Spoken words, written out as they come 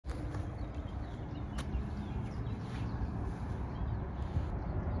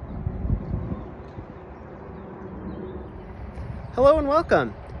Hello and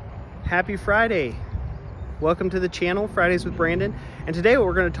welcome. Happy Friday. Welcome to the channel, Fridays with Brandon. And today what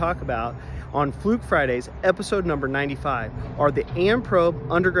we're going to talk about on Fluke Fridays, episode number 95, are the Amprobe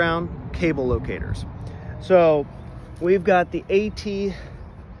underground cable locators. So we've got the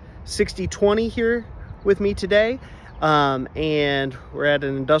UAT-620 here with me today. And we're at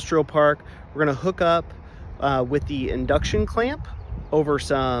an industrial park. We're going to hook up with the induction clamp over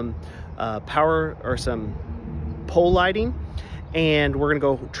some power or some pole lighting. And we're gonna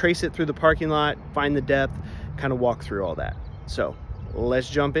go trace it through the parking lot, find the depth, kind of walk through all that. So let's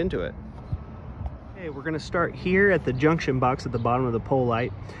jump into it. Okay, we're gonna start here at the junction box at the bottom of the pole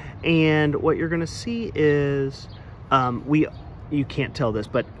light. And what you're gonna see is, you can't tell this,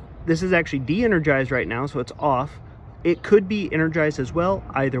 but this is actually de-energized right now, so it's off. It could be energized as well,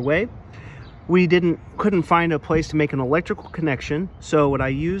 either way. We couldn't find a place to make an electrical connection. So what I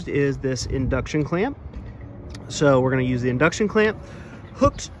used is this induction clamp. So we're going to use the induction clamp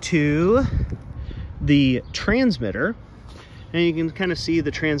hooked to the transmitter. And you can kind of see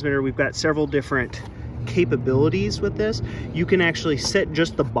the transmitter. We've got several different capabilities with this. You can actually set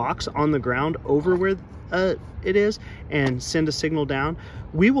just the box on the ground over where it is and send a signal down.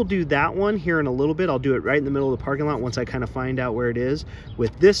 We will do that one here in a little bit. I'll do it right in the middle of the parking lot once I kind of find out where it is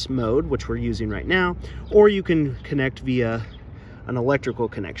with this mode, which we're using right now. Or you can connect via an electrical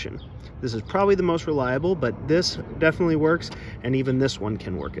connection. This is probably the most reliable, but this definitely works, and even this one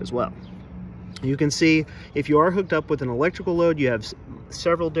can work as well. You can see if you are hooked up with an electrical load, you have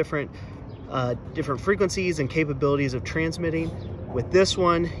several different frequencies and capabilities of transmitting. With this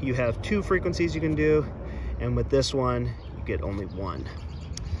one, you have 2 frequencies you can do, and with this one, you get only 1.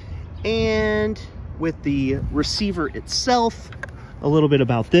 And with the receiver itself, a little bit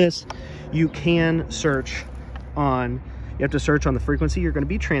about this, you can search on, you have to search on the frequency you're going to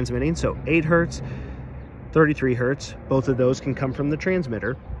be transmitting. So 8 hertz, 33 hertz, both of those can come from the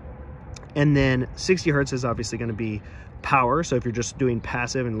transmitter. And then 60 hertz is obviously going to be power. So if you're just doing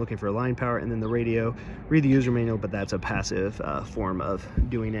passive and looking for line power, and then the radio, read the user manual, but that's a passive form of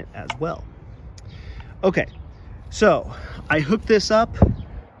doing it as well. Okay, so I hooked this up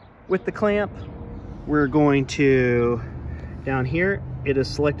with the clamp. We're going to, down here, it is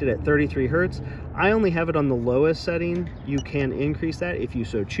selected at 33 hertz. I only have it on the lowest setting. You can increase that if you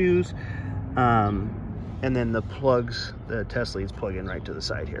so choose. And then the plugs, the test leads plug in right to the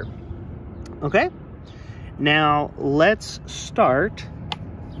side here. Okay, now let's start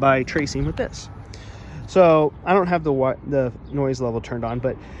by tracing with this. So I don't have the noise level turned on,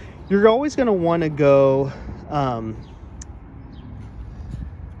 but you're always going to want to go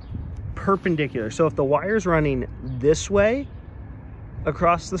perpendicular. So if the wire's running this way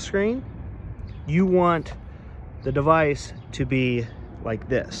across the screen, you want the device to be like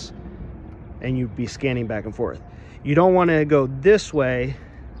this, and you'd be scanning back and forth. You don't want to go this way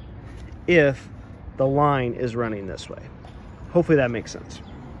if the line is running this way. Hopefully that makes sense.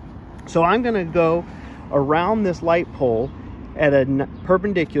 So I'm going to go around this light pole at a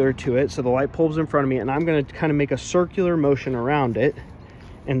perpendicular to it, so the light pole's in front of me, and I'm going to kind of make a circular motion around it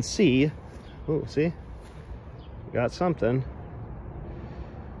and see. Oh, see? Got something.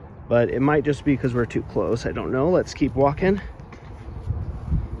 But it might just be because we're too close. I don't know. Let's keep walking.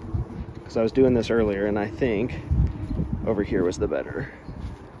 Because I was doing this earlier, and I think over here was the better.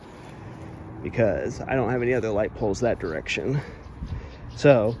 Because I don't have any other light poles that direction.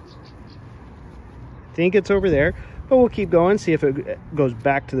 So I think it's over there. But we'll keep going, see if it goes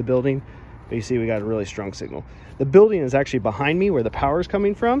back to the building. But you see we got a really strong signal. The building is actually behind me where the power is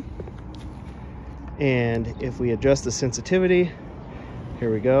coming from. And if we adjust the sensitivity,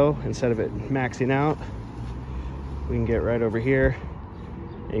 here we go. Instead of it maxing out, we can get right over here.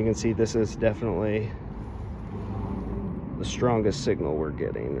 And you can see this is definitely the strongest signal we're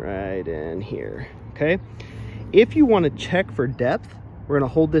getting right in here. Okay. If you want to check for depth, we're going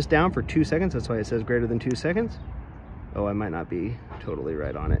to hold this down for 2 seconds. That's why it says greater than 2 seconds. Oh, I might not be totally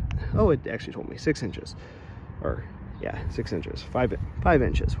right on it. Oh, it actually told me 6 inches. Or yeah, 6 inches, 5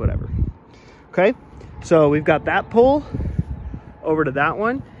 inches, whatever. Okay, so we've got that pole over to that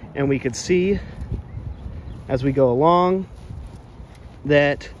one, and we could see as we go along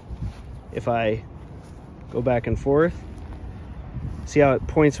that if I go back and forth, see how it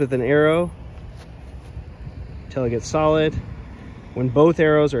points with an arrow until it gets solid. When both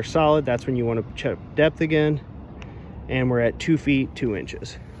arrows are solid, that's when you want to check depth again. And we're at 2 feet 2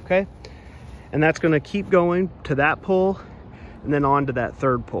 inches. Okay, and that's going to keep going to that pole and then on to that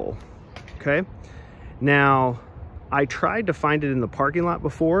third pole. Okay, now I tried to find it in the parking lot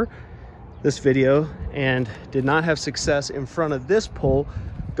before this video and did not have success in front of this pole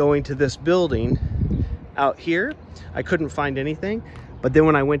going to this building out here, I couldn't find anything. But then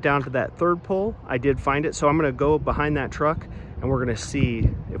when I went down to that third pole, I did find it. So I'm gonna go behind that truck and we're gonna see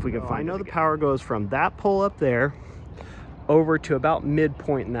if we can find it. I know the power goes from that pole up there over to about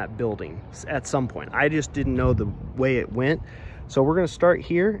midpoint in that building at some point. I just didn't know the way it went. So we're gonna start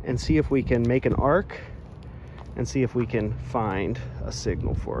here and see if we can make an arc and see if we can find a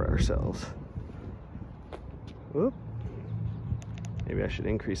signal for ourselves. Whoop. Maybe I should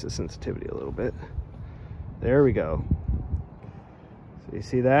increase the sensitivity a little bit. There we go. So you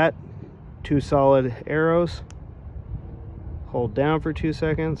see that? 2 solid arrows. Hold down for 2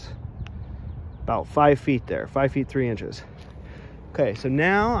 seconds. About 5 feet there, 5 feet 3 inches. Okay, so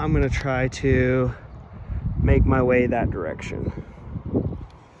now I'm gonna try to make my way that direction.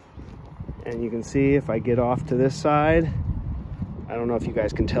 And you can see if I get off to this side, I don't know if you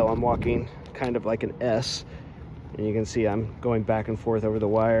guys can tell, I'm walking kind of like an S. And you can see I'm going back and forth over the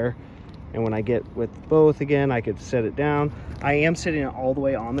wire. And when I get with both again, I could set it down. I am sitting it all the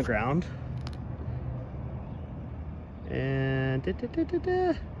way on the ground. And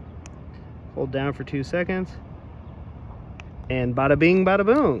hold down for 2 seconds. And bada bing, bada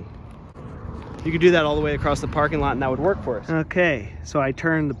boom. You could do that all the way across the parking lot and that would work for us. Okay, so I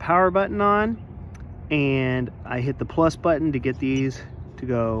turned the power button on and I hit the plus button to get these to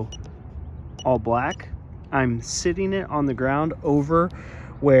go all black. I'm sitting it on the ground over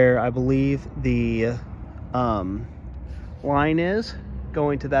where I believe the line is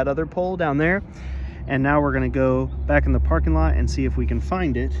going to that other pole down there. And now we're gonna go back in the parking lot and see if we can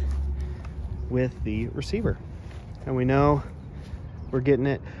find it with the receiver. And we know we're getting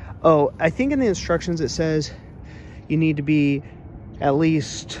it. Oh, I think in the instructions it says you need to be at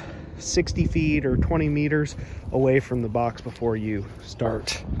least 60 feet or 20 meters away from the box before you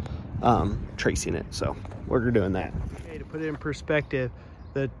start tracing it. So we're doing that. Okay, to put it in perspective,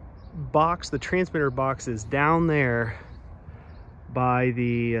 the box, the transmitter box is down there by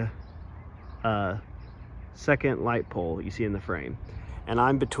the second light pole you see in the frame. And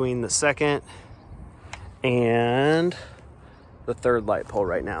I'm between the second and the third light pole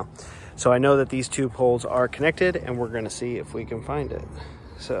right now. So I know that these 2 poles are connected and we're gonna see if we can find it.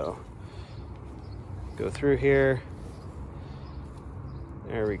 So go through here.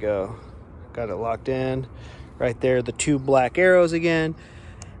 There we go. Got it locked in. Right there, the 2 black arrows again.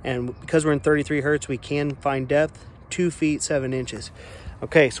 And because we're in 33 hertz, we can find depth, 2 feet 7 inches.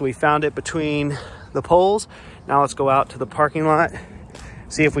 Okay, so we found it between the poles. Now let's go out to the parking lot,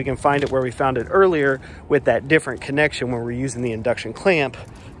 see if we can find it where we found it earlier with that different connection when we're using the induction clamp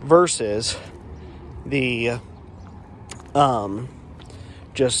versus the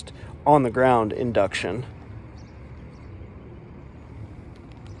just on the ground induction.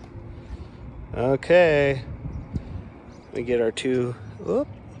 Okay, we get our 2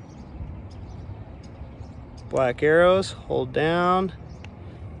 black arrows, hold down.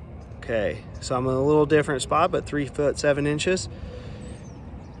 Okay, so I'm in a little different spot, but 3 foot 7 inches.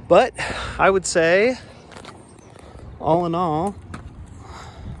 But I would say, all in all,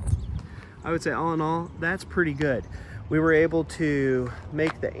 that's pretty good. We were able to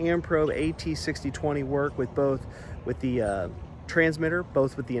make the Amprobe AT-620 work with the transmitter,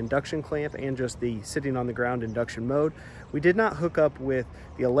 both with the induction clamp and just the sitting on the ground induction mode. We did not hook up with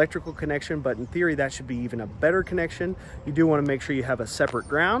the electrical connection, but in theory that should be even a better connection. You do want to make sure you have a separate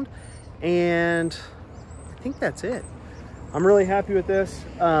ground, and I think that's it. I'm really happy with this.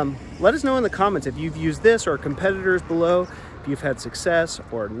 Let us know in the comments if you've used this or competitors below, if you've had success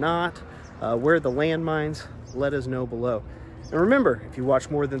or not. Where are the landmines? Let us know below. And remember, if you watch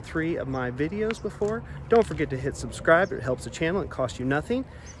more than 3 of my videos before, don't forget to hit subscribe. It helps the channel. It costs you nothing.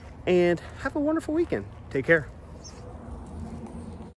 And have a wonderful weekend. Take care.